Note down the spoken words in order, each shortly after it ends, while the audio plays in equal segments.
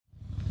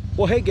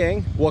Well, hey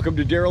gang, welcome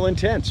to Darrell and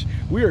Tents.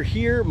 We are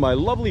here, my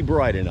lovely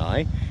bride and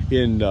I,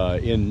 in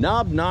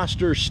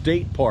Noster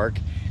State Park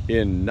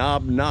in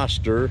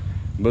Noster,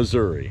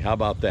 Missouri. How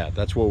about that?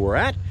 That's where we're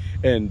at.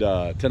 And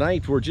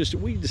tonight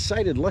we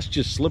decided let's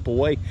just slip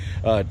away,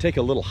 take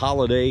a little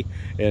holiday.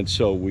 And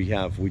so we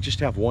just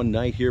have one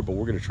night here, but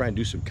we're going to try and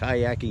do some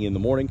kayaking in the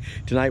morning.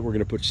 Tonight we're going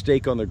to put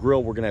steak on the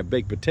grill. We're going to have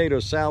baked potato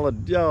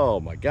salad. Oh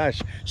my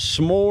gosh,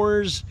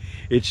 s'mores.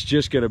 It's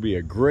just going to be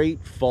a great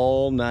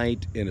fall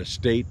night in a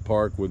state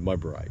park with my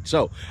bride.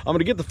 So I'm going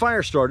to get the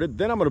fire started,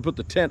 then I'm going to put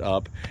the tent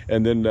up,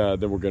 and then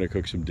we're going to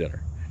cook some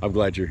dinner. I'm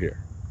glad you're here.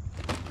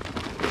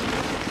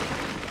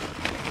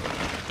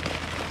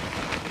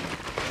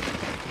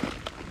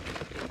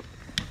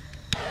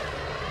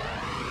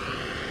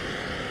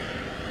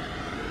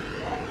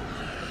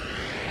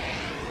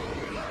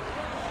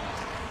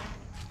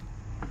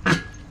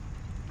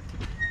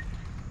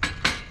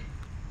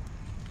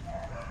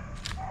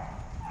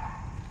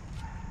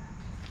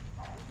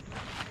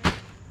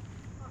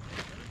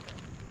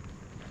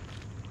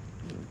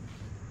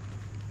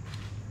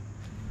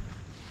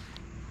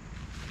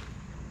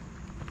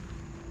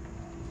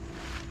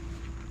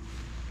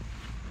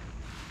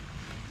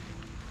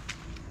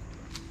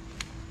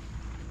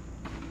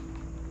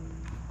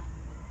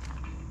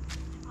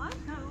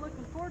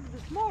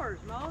 The s'mores,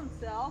 my own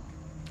self.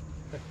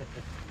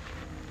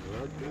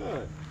 Well,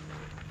 good.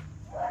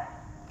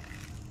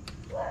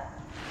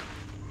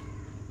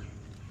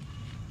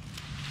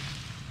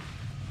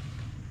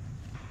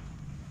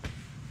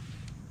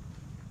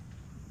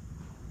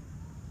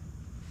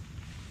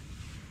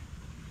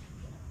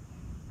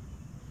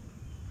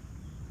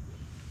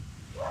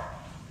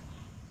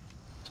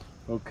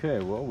 Okay,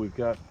 well, we've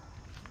got,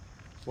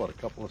 what, a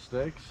couple of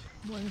steaks?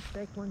 One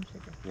steak, one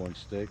chicken. One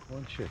steak,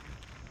 one chicken.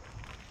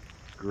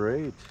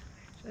 Great.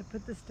 Should I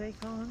put the steak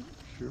on?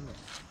 Sure.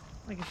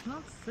 Like, it's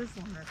not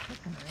sizzling or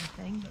cooking or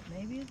anything, but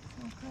maybe it's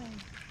okay.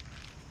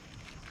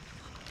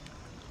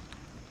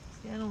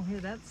 See, I don't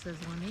hear that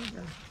sizzling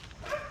either.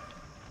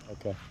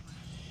 Okay.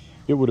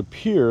 It would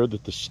appear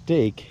that the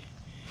steak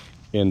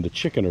and the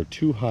chicken are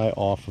too high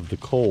off of the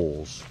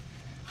coals.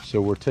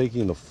 So we're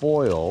taking the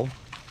foil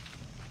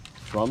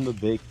from the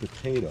baked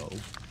potato,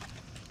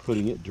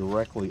 putting it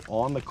directly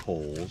on the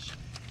coals,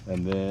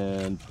 and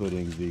then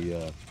putting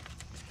the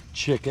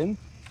chicken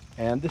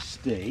and the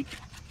steak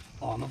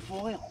on the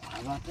foil.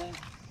 How about that?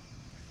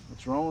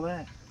 What's wrong with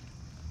that?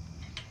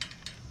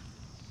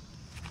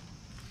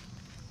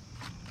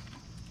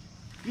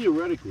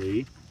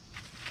 Theoretically,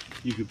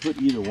 you could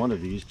put either one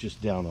of these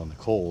just down on the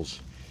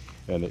coals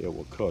and it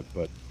will cook,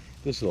 but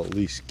this will at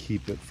least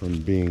keep it from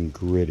being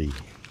gritty.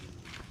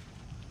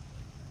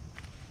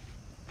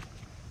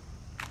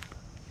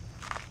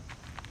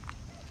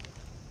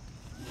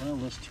 Well,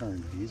 let's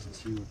turn these and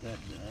see what that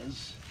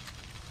does.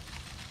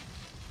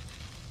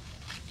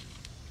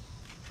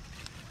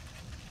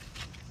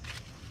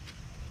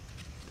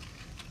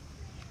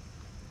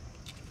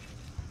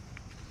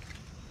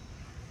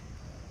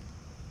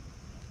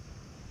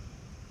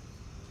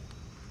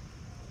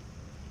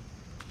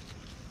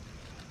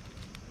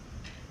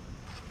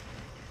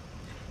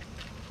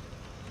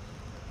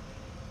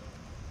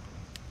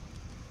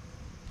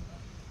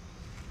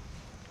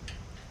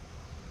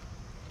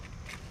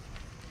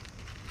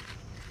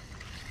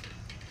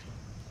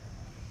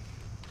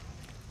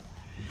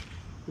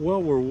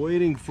 Well, we're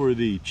waiting for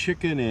the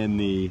chicken and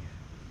the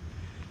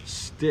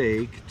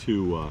steak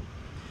to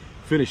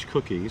finish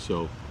cooking,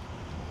 so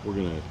we're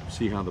gonna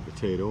see how the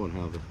potato and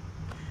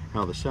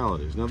how the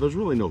salad is. Now, there's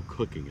really no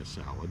cooking a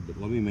salad, but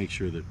let me make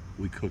sure that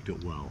we cooked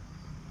it well.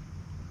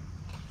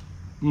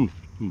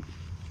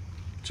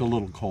 It's a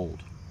little cold.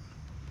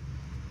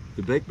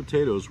 The baked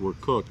potatoes were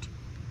cooked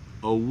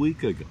a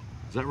week ago.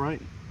 Is that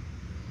right?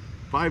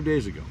 5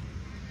 days ago.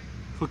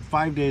 Cooked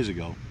 5 days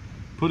ago,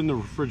 put in the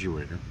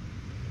refrigerator,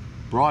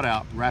 brought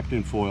out, wrapped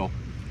in foil,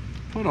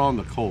 put on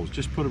the coals.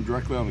 Just put them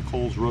directly on the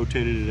coals,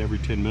 rotated it every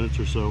 10 minutes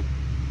or so.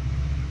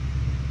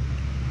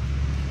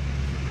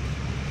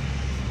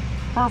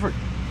 Perfect.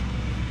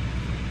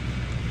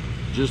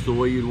 Just the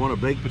way you'd want a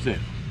baked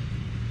potato.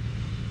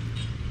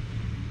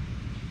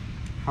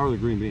 How are the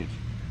green beans?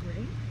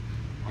 Great.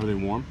 Are they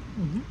warm?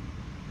 Mm-hmm.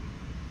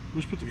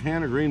 Just put the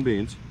can of green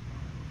beans.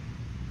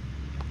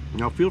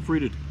 Now feel free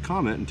to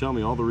comment and tell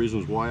me all the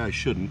reasons why I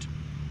shouldn't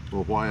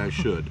or why I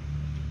should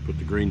put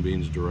the green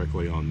beans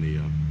directly on the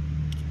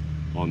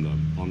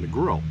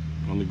grill,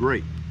 on the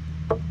grate.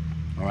 All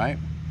right.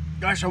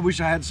 Gosh, I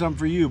wish I had some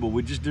for you, but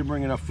we just didn't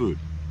bring enough food.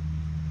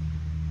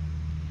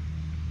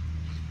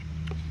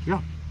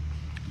 Yeah,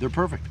 they're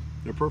perfect.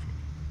 They're perfect.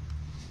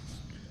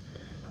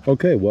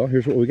 Okay, well,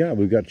 here's what we got.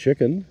 We've got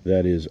chicken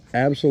that is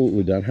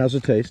absolutely done. How's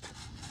it taste?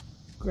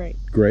 Great.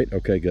 Great.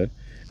 Okay, good.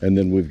 And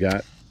then we've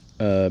got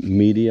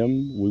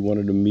medium. We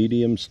wanted a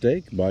medium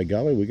steak. By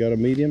golly, we got a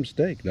medium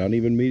steak. Not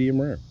even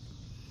medium rare.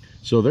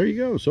 So there you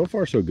go. So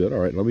far, so good. All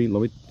right, let me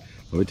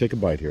take a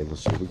bite here.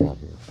 Let's see what we got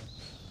here.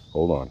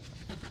 Hold on.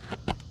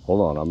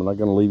 I'm not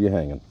going to leave you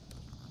hanging.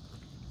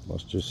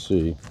 Let's just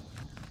see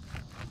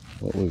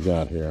what we've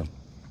got here.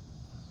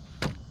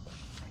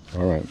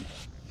 All right.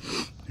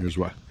 Here's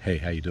what. Hey,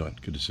 how you doing?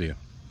 Good to see you.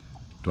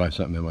 Do I have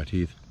something in my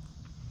teeth?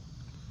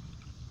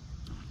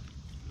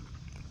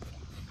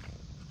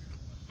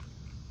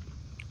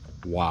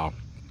 Wow.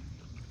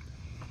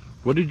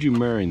 What did you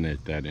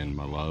marinate that in,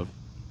 my love?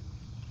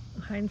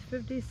 Heinz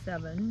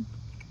 57,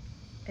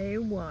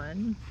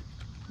 A1,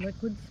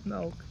 liquid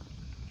smoke,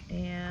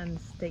 and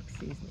steak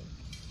seasoning.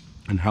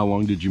 And how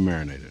long did you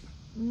marinate it?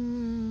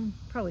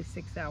 Probably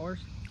 6 hours.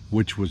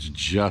 Which was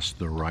just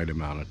the right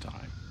amount of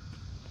time.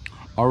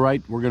 All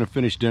right, we're going to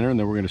finish dinner and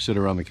then we're going to sit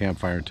around the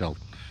campfire and tell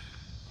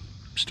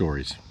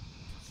stories.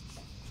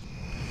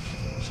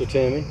 So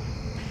Tammy,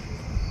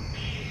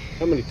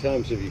 how many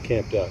times have you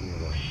camped out in your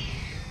life?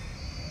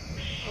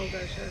 Oh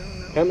gosh, I don't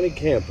know. How many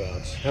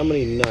campouts, how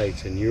many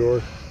nights in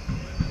your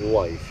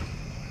life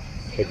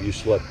have you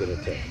slept in a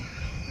tent?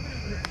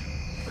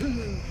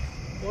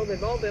 Well,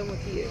 they've all been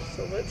with you,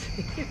 so let's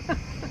see.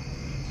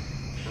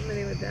 How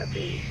many would that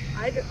be?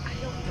 I don't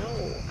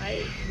know.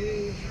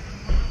 We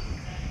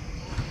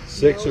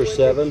 6 or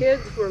 7? When the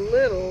kids were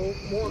little,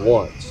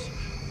 once.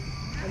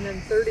 And then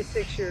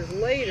 36 years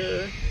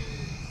later,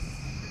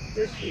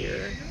 this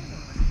year,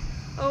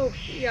 oh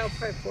yeah,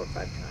 probably 4 or 5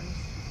 times.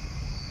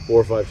 4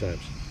 or 5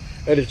 times.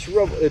 And it's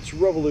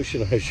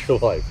revolutionized your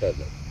life,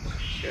 hasn't it?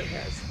 Sure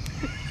has.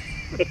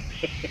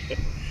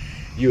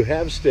 You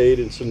have stayed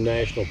in some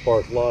national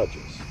park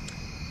lodges.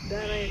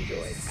 That I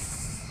enjoyed.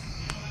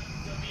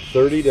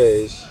 30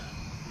 days,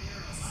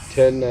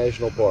 10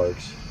 national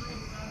parks,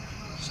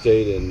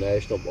 stayed in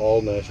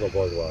all national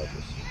park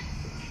lodges.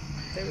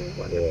 They were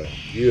wonderful. Boy,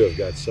 you have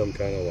got some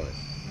kind of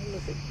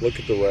life. Look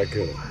at the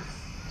raccoon.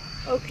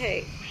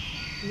 Okay,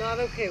 not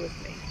okay with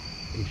me.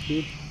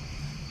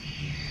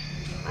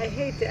 I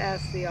hate to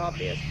ask the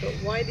obvious, but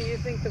why do you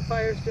think the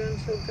fire's doing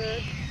so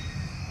good?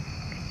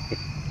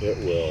 It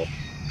will.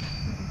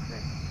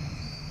 Okay.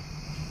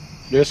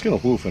 Yeah, it's going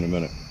to woof in a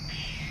minute.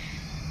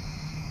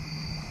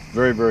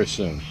 Very, very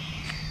soon.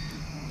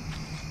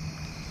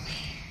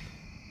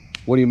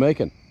 What are you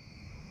making?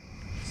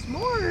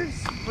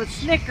 S'mores with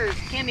Snickers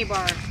candy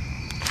bar.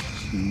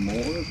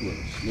 S'mores with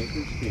a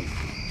Snickers candy.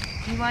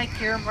 Do you like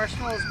your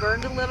marshmallows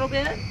burned a little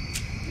bit?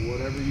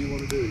 Whatever you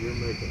want to do, you're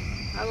making.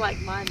 I like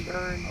mine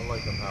burned. I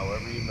like them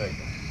however you make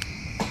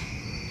them.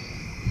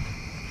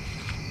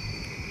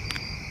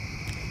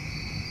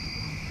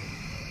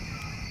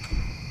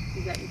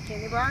 You got your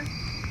candy bar?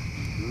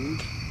 Mm-hmm.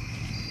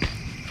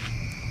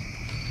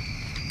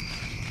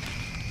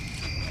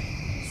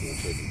 So we're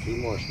taking 2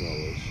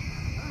 marshmallows,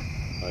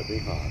 piping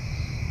hot.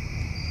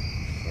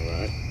 All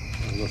right.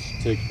 And let's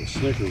take the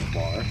Snickers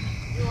bar.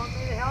 You want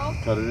me to help?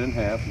 Cut it in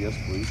half, yes,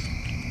 please.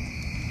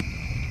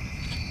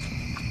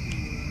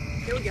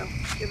 Here we go.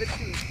 Give it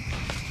to me.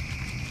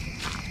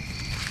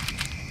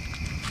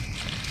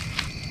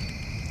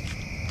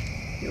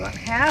 You want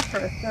half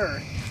or a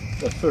third?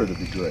 A third would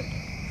be great.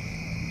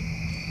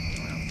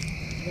 Well,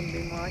 it's going to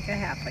be more like a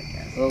half, I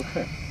guess.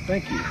 Okay,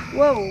 thank you.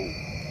 Whoa!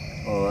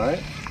 All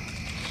right.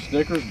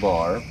 Snickers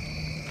bar,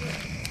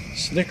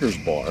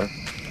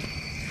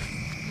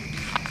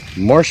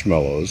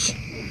 marshmallows,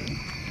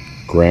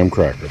 graham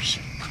crackers.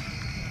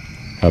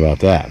 How about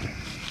that?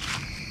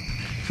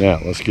 Now,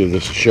 let's give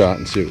this a shot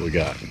and see what we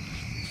got.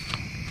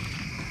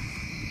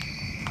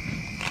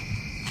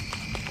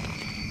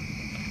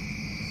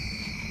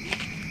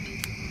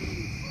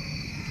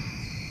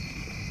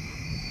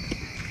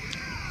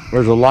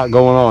 There's a lot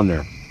going on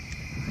there.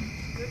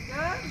 Good,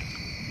 good?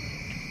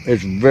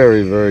 It's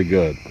very, very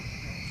good.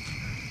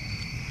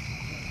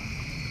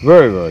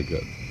 Very, very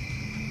good.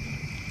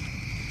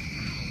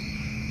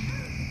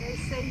 They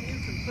say you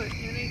can put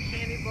any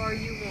candy bar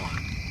you want.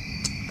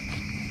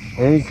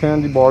 Any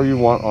candy bar you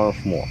want on a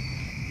s'more.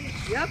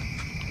 Yep.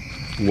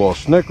 Well,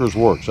 Snickers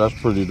works. That's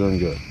pretty darn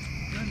good.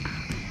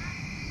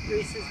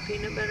 Reese's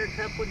peanut butter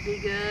cup would be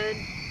good.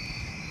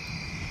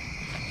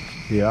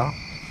 Yeah.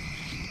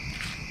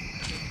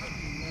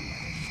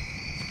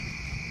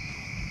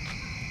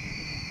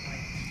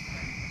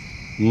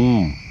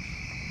 Mmm.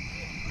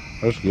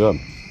 That's good.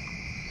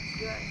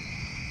 Good.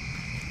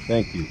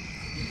 Thank you.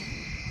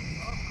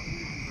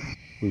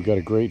 We've got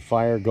a great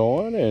fire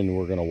going and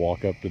we're going to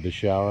walk up to the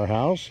shower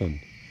house and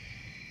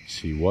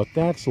see what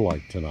that's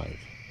like tonight.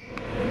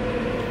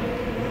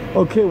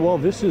 Okay, well,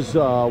 this is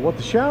what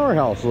the shower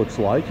house looks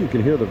like. You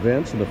can hear the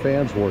vents and the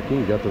fans working.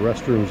 You got the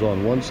restrooms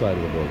on one side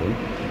of the building,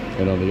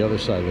 and on the other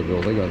side of the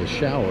building are the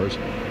showers.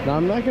 Now,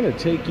 I'm not going to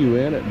take you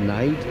in at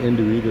night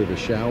into either the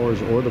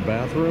showers or the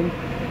bathroom,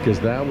 because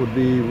that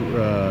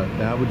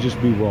would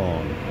just be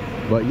wrong.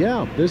 But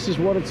yeah, this is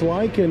what it's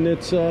like, and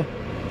it's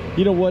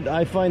you know what,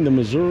 I find the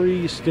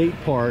Missouri state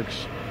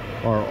parks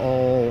are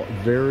all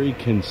very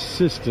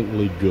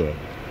consistently good.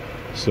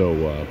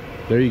 So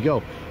there you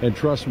go. And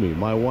trust me,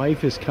 my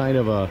wife is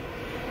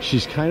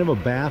she's kind of a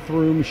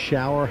bathroom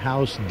shower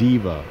house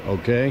diva,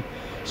 okay?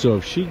 So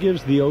if she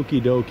gives the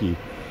okie dokie,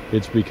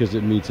 it's because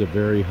it meets a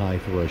very high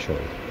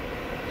threshold.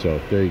 So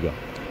there you go.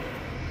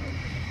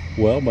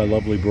 Well, my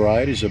lovely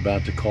bride is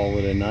about to call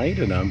it a night,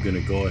 and I'm going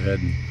to go ahead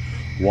and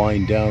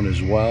wind down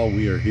as well.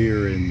 We are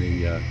here in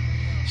the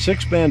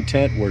 6-man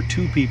tent where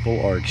 2 people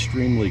are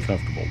extremely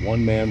comfortable.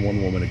 1 man,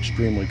 1 woman,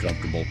 extremely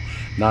comfortable.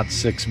 Not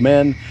 6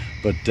 men,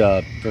 but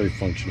very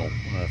functional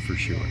for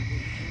sure.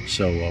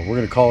 So we're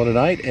going to call it a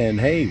night, and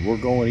hey, we're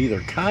going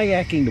either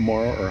kayaking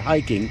tomorrow or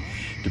hiking,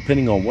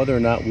 depending on whether or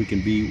not we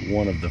can be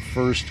one of the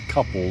first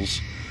couples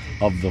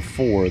of the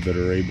 4 that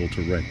are able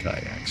to rent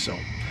kayaks. So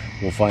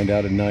we'll find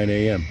out at 9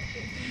 a.m.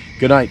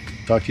 Good night.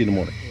 Talk to you in the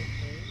morning.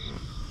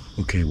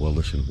 Okay, well,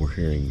 listen, we're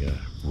hearing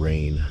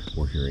rain,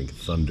 we're hearing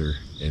thunder,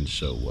 and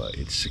so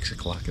it's 6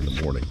 o'clock in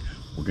the morning.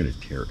 We're going to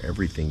tear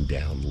everything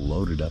down,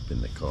 load it up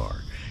in the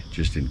car,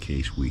 just in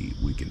case we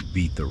can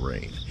beat the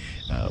rain.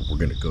 We're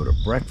going to go to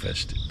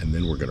breakfast, and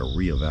then we're going to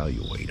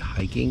reevaluate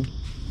hiking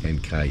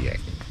and kayaking.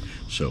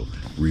 So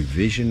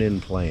revision in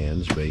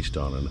plans based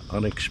on an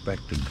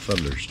unexpected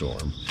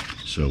thunderstorm.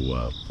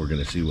 So we're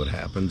going to see what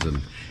happens,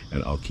 and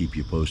I'll keep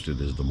you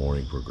posted as the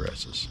morning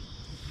progresses.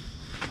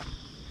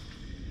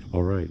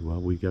 All right, well,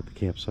 we got the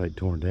campsite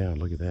torn down.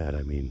 Look at that.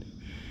 I mean,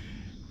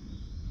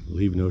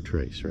 leave no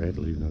trace, right?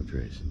 Leave no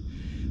trace.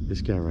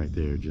 This guy right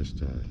there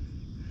just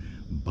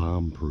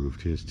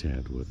bomb-proofed his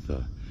tent with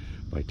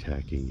by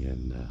tacking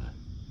in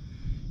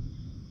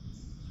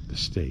the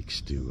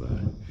stakes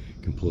to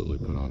completely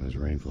put on his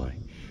rain fly.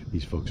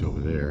 These folks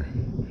over there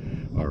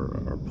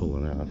are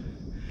pulling out,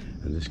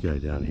 and this guy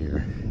down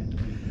here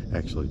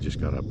actually just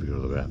got up to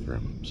go to the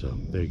bathroom. So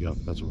there you go.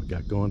 That's what we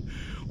got going.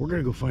 We're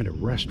gonna go find a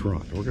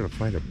restaurant. We're gonna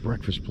find a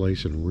breakfast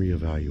place and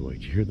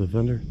reevaluate. You hear the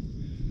thunder?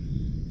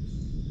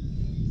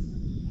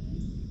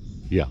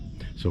 Yeah.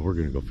 So we're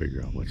gonna go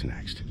figure out what's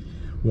next.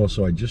 Well,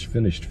 so I just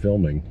finished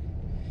filming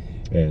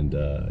and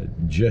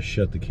just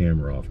shut the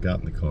camera off, got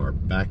in the car,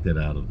 backed it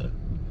out of the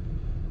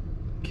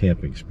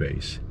camping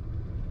space,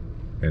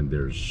 and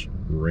there's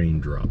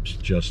raindrops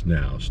just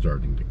now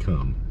starting to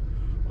come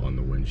on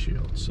the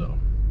windshield. So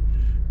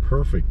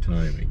perfect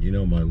timing. You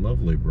know, my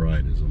lovely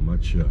bride is a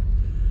much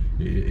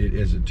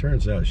as it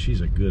turns out,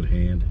 she's a good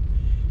hand,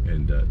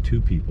 and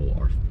 2 people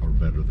are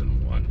better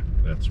than 1.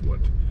 That's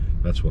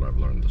what I've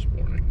learned this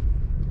morning.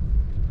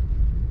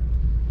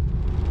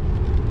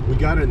 We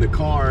got in the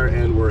car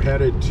and we're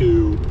headed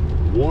to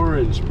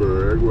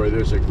Warrensburg, where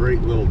there's a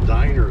great little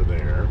diner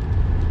there,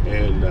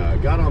 and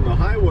got on the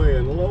highway,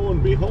 and lo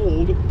and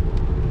behold,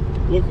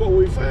 look what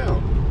we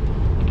found.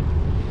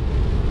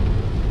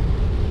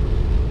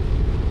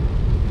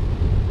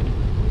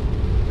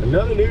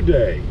 Another new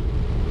day.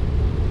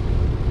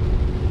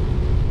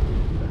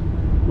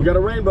 We got a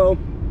rainbow.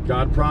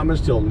 God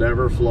promised he'll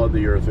never flood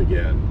the earth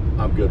again.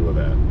 I'm good with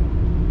that.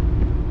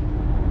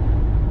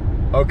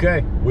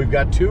 Okay, we've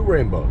got 2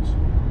 rainbows.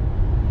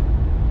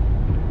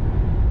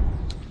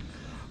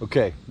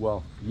 Okay,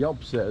 well,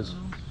 Yelp says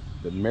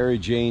that Mary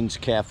Jane's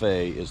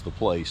Cafe is the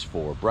place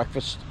for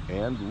breakfast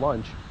and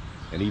lunch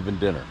and even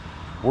dinner.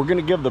 We're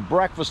gonna give the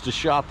breakfast a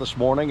shot this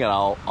morning, and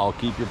I'll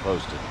keep you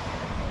posted.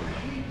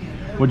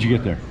 What'd you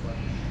get there?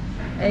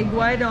 Egg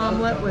white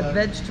omelet with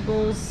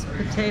vegetables,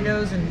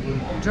 potatoes,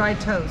 and dry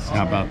toast.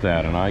 How about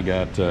that? And I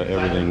got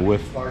everything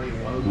with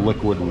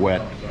liquid,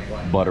 wet,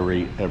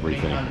 buttery,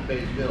 everything,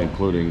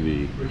 including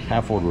the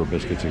half order of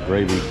biscuits and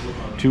gravy,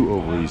 2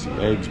 over easy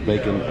eggs,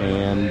 bacon,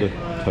 and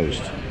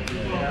toast.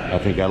 I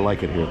think I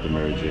like it here at the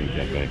Mary Jane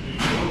Cafe.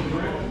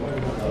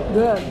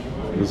 Good.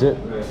 Is it?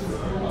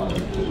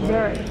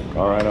 Very.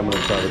 All right, I'm going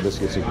to try the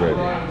biscuits and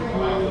gravy.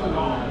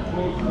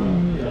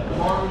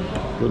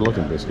 Good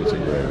looking biscuits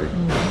and gravy.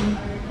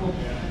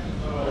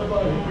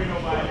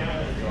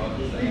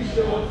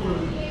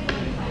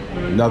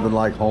 Nothing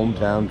like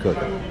hometown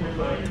cooking.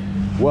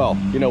 Well,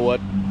 you know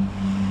what?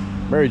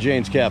 Mary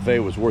Jane's Cafe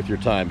was worth your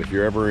time if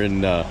you're ever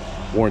in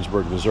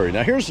Warrensburg, Missouri.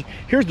 Now here's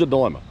the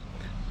dilemma.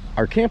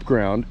 Our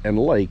campground and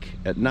lake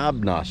at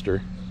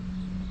Noster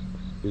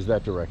is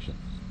that direction,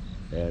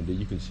 and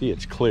you can see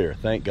it's clear,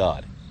 thank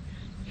God.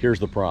 Here's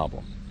the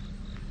problem.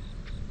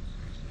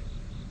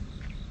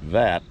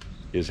 That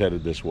is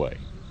headed this way,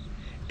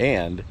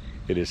 and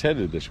it is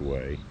headed this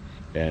way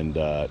and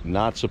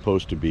not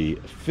supposed to be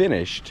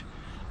finished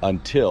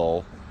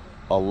until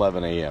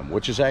 11 a.m.,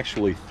 which is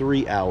actually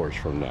 3 hours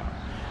from now.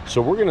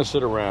 So we're going to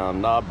sit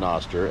around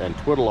Noster and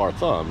twiddle our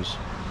thumbs,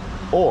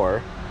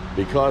 or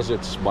because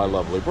it's my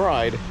lovely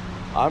bride,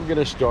 I'm going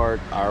to start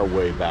our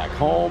way back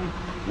home.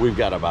 We've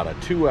got about a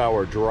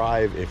 2-hour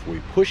drive if we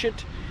push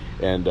it,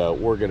 and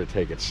we're going to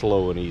take it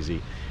slow and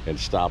easy and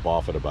stop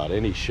off at about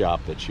any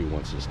shop that she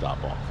wants to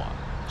stop off on.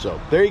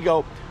 So there you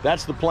go.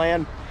 That's the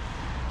plan.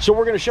 So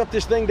we're going to shut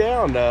this thing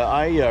down.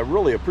 I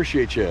really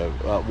appreciate you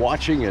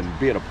watching and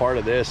being a part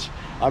of this.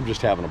 I'm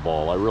just having a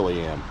ball. I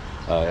really am.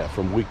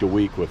 From week to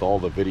week with all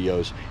the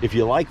videos. If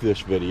you like this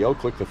video,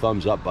 click the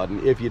thumbs up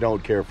button. If you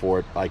don't care for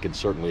it, I can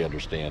certainly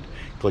understand.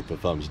 Click the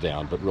thumbs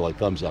down, but really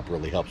thumbs up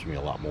really helps me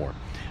a lot more.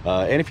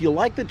 And if you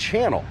like the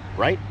channel,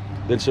 right,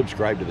 then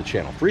subscribe to the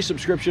channel. Free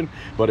subscription,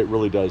 but it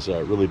really does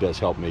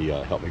help me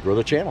grow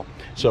the channel.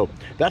 So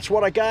that's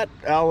what I got.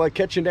 I'll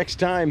catch you next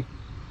time.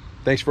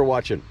 Thanks for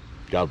watching.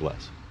 God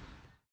bless.